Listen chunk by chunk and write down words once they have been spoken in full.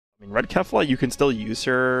I mean, Red Kefla, you can still use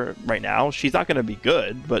her right now. She's not going to be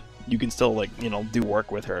good, but you can still, like, you know, do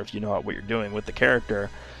work with her if you know what you're doing with the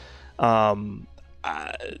character.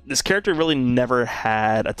 This character really never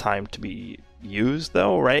had a time to be used,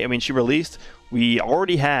 though, right? I mean, we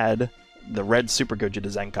already had the Red Super Gogeta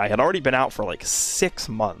Zenkai, had already been out for like 6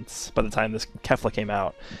 months by the time this Kefla came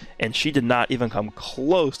out, and she did not even come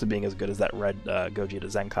close to being as good as that Red Gogeta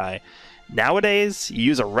Zenkai. Nowadays, you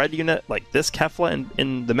use a red unit like this Kefla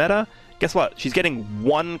in the meta, guess what? She's getting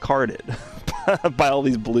one-carded by all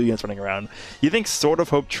these blue units running around. You think Sword of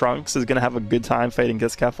Hope Trunks is going to have a good time fighting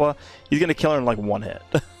this Kefla? He's going to kill her in like one hit.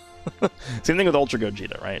 Same thing with Ultra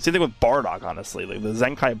Gogeta, right? Same thing with Bardock, honestly. Like, the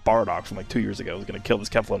Zenkai Bardock from like 2 years ago was going to kill this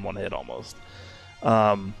Kefla in one hit almost.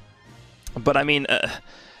 But I mean,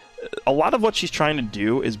 a lot of what she's trying to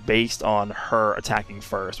do is based on her attacking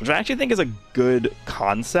first, which I actually think is a good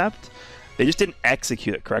concept. They just didn't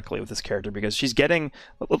execute it correctly with this character because she's getting...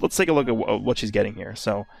 Let's take a look at what she's getting here.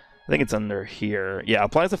 So I think it's under here. Yeah,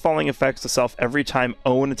 applies the following effects to self every time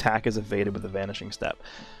own attack is evaded with a Vanishing Step.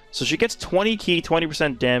 So she gets 20 ki,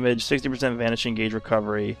 20% damage, 60% Vanishing Gauge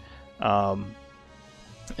recovery, and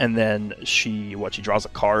then she draws a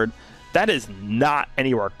card. That is not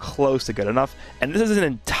anywhere close to good enough, and this is an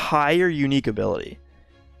entire unique ability.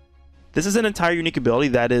 This is an entire unique ability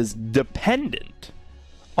that is dependent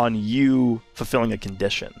on you fulfilling a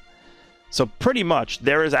condition. So pretty much,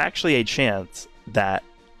 there is actually a chance that...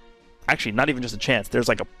 Actually, not even just a chance. There's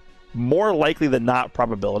like a more likely than not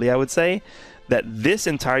probability, I would say, that this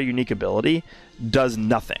entire unique ability does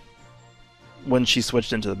nothing when she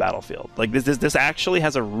switched into the battlefield. Like, this actually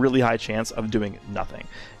has a really high chance of doing nothing.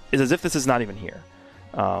 It's as if this is not even here.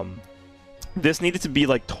 This needed to be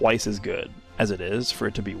like twice as good as it is for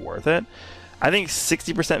it to be worth it. I think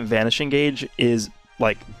 60% Vanishing Gauge is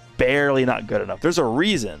like barely not good enough. There's a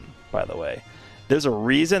reason, by the way. There's a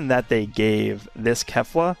reason that they gave this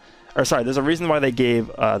Kefla, or sorry, there's a reason why they gave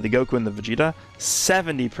the Goku and the Vegeta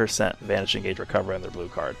 70% Vanishing Gauge recovery on their blue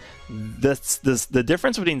card. The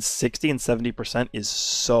difference between 60 and 70% is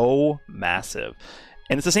so massive.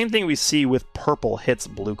 And it's the same thing we see with Purple Hits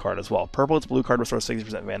blue card as well. Purple Hits blue card restores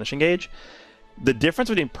 60% Vanishing Gauge. The difference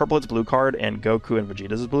between Purple Hits blue card and Goku and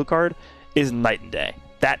Vegeta's blue card is night and day.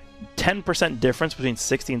 That 10% difference between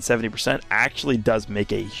 60 and 70% actually does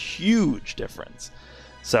make a huge difference.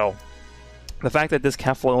 So the fact that this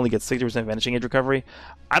Kefla only gets 60% Vanishing Gauge recovery,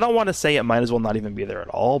 I don't want to say it might as well not even be there at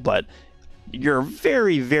all, but you're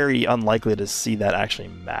very, very unlikely to see that actually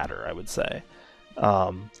matter, I would say.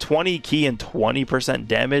 20 ki and 20%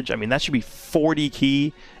 damage, I mean, that should be 40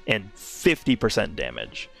 ki and 50%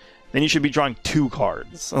 damage. Then you should be drawing 2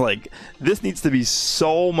 cards. Like, this needs to be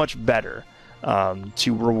so much better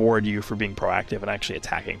to reward you for being proactive and actually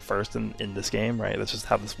attacking first in this game, right? That's just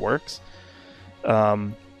how this works.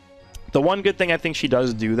 The one good thing I think she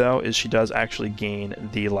does do, though, is she does actually gain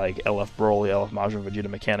the, like, LF Broly, LF Majin Vegeta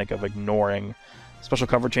mechanic of ignoring special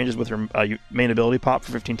cover changes with her main ability pop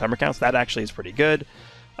for 15 timer counts. That actually is pretty good.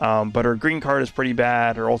 But her green card is pretty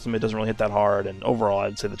bad, her ultimate doesn't really hit that hard, and overall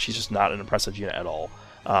I'd say that she's just not an impressive unit at all.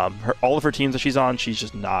 All of her teams that she's on, she's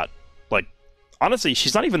just not, like, honestly,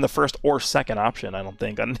 she's not even the first or second option, I don't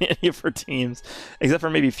think, on any of her teams, except for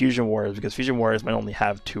maybe Fusion Warriors, because Fusion Warriors might only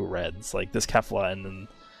have 2 reds, like this Kefla and then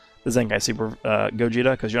the Zenkai Super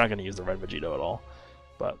Gogeta, because you're not going to use the red Vegito at all.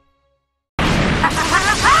 But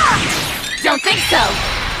don't think so!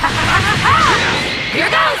 Here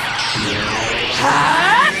goes!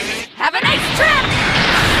 Have a nice trip!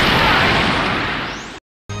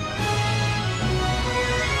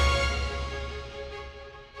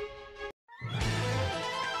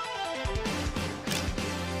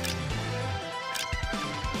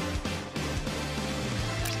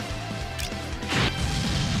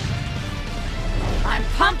 I'm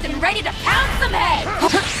pumped and ready to pound some heads!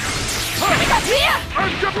 Here we go, here!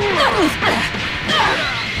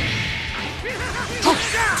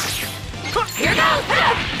 Here goes!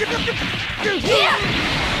 Here!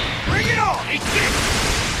 Bring it on! Take this!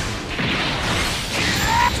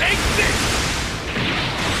 Take this!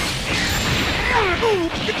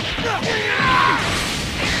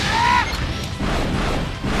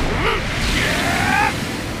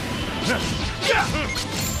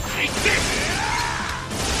 Take this!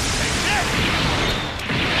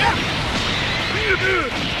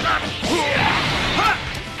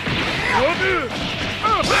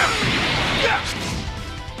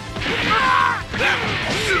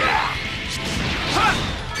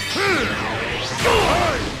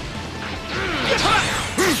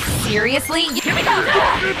 Seriously? Here we go!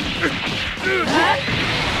 Time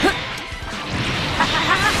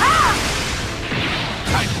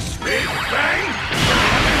to spin,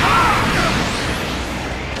 bang!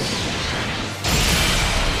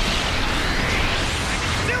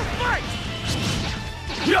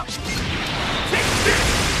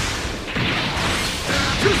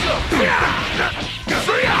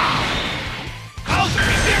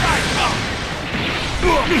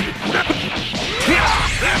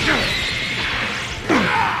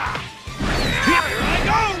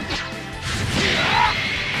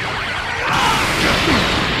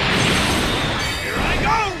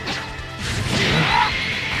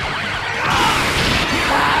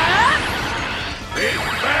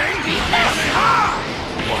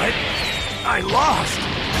 What? I lost!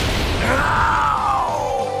 Ow!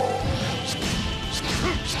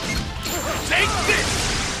 Take this!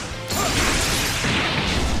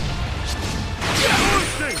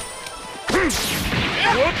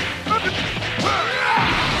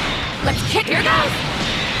 Let's kick. Here goes!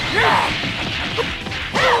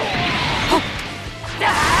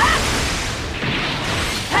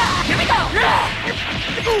 Here we go!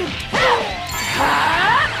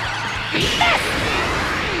 Beat this!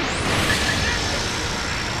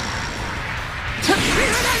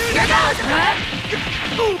 Here goes!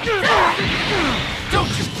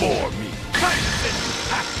 Don't you bore me!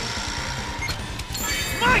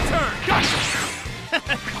 My turn! Gotcha!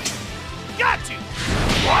 Got you!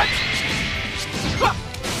 What?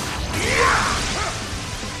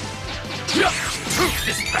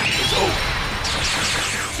 This battle is over!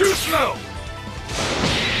 Too slow!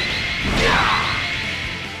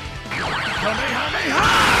 Kamehameha!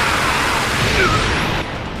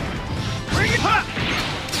 Bring it up!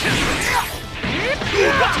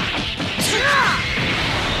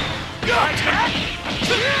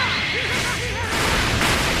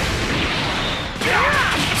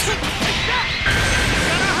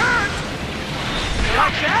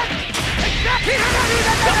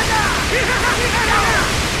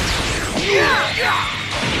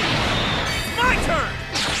 My turn!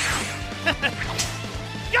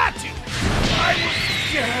 Got you! I was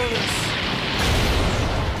jealous!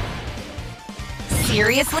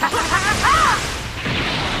 Seriously?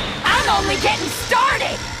 I'm only getting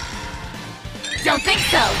started! Don't think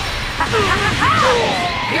so!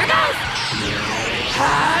 Here goes!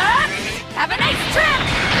 Have a nice trip!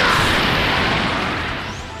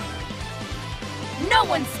 No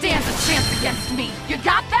one stands a chance against me! You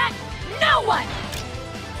got that? No one!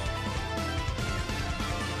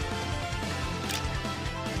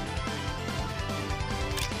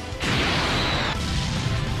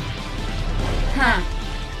 Huh.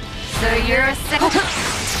 So you're a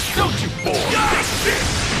Don't you bore me!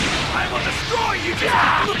 I will destroy you!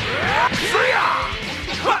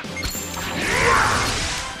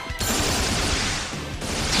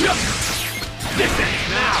 This ends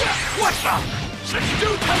now! What the? Let's do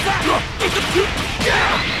that!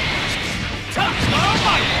 Touch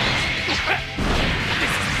my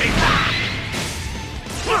this is payback!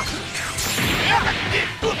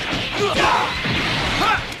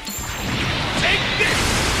 Take this!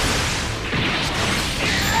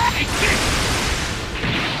 Take this!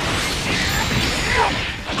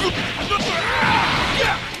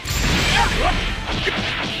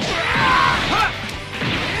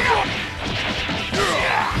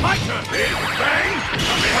 My turn! Big bang!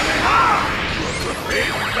 Kamehameha!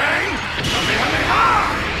 Big bang! Kamehameha!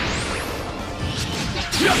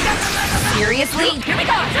 Seriously? Here we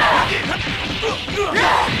go!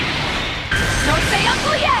 Don't say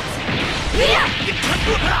uncle yet!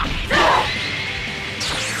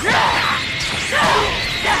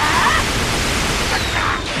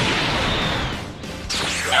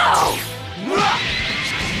 No!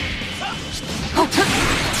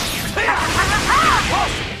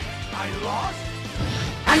 I lost?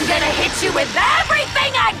 I'm gonna hit you with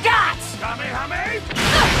everything I got! Kamehameha!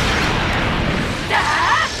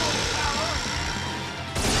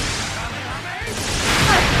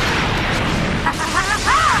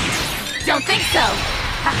 Don't think so!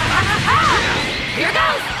 Here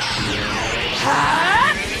goes!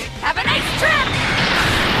 Have a nice trip!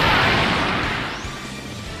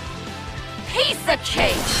 Piece of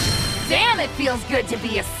cake! Damn, it feels good to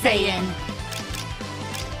be a Saiyan!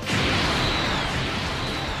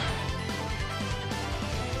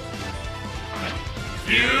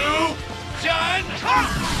 Fusion!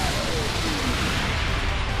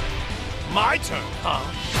 My turn, huh?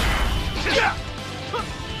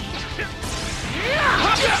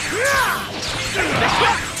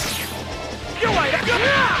 You wait!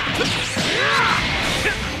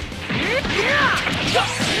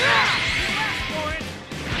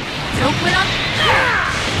 Don't quit on...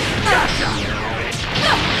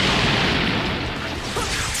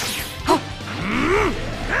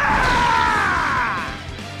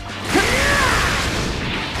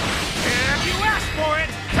 If you ask for it,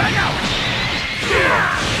 take out!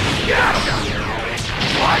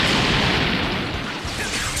 What?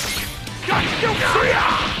 Got you!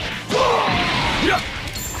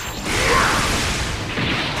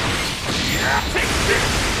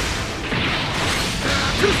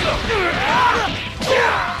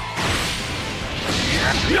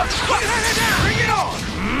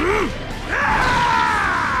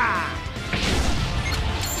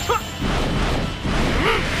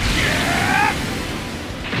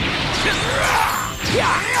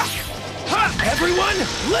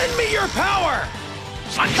 Pure power!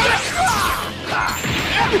 Take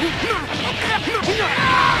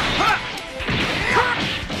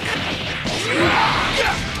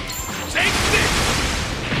this!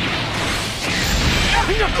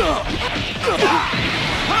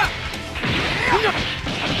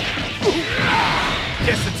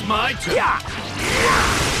 Guess it's my turn.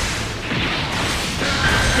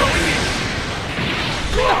 Going in.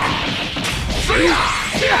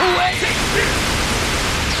 Take this!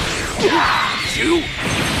 You!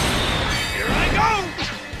 Here I go!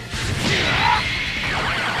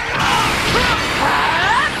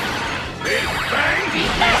 Big bang!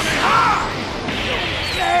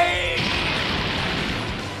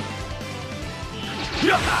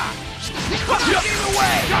 Get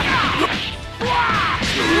away!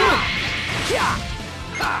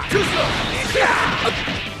 Too slow!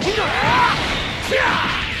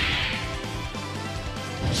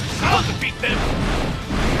 I'll defeat them!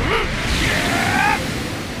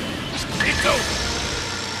 It's over!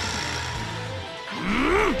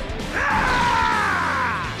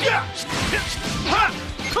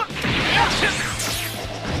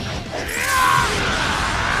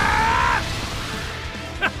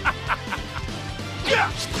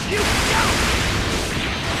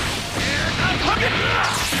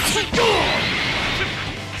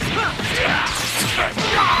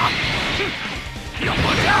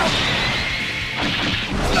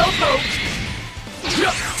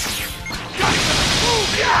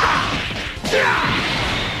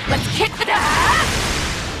 Let's kick the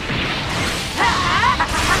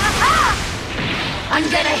I'm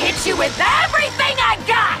gonna hit you with everything I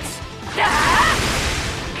got!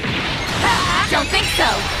 Don't think so!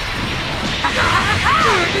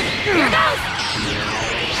 Here goes!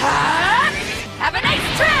 Have a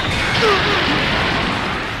nice trip!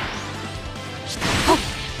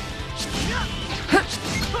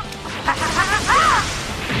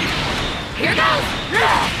 Here goes!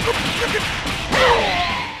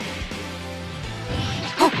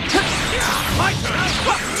 My turn!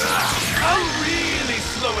 I'll really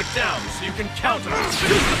slow it down so you can counter me.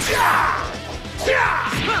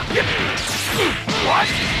 What?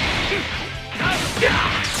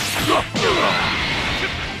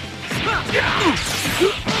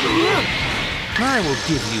 I will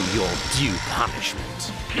give you your due punishment.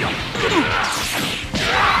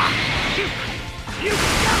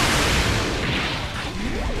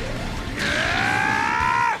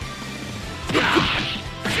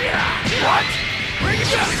 What? Bring it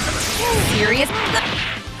down! Serious?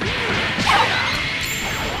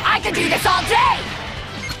 I could do this all day!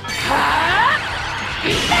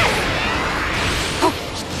 Beat this!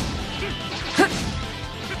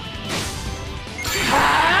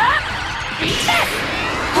 Beat this!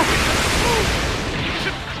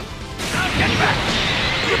 Get back!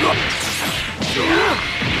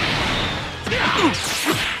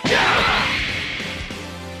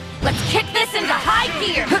 Let's kick this into high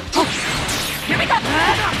gear! Here we go!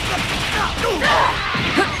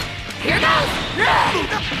 Here goes!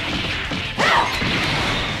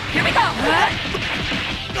 Here we go!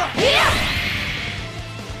 Here!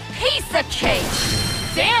 Piece of cake!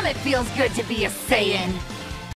 Damn, it feels good to be a Saiyan!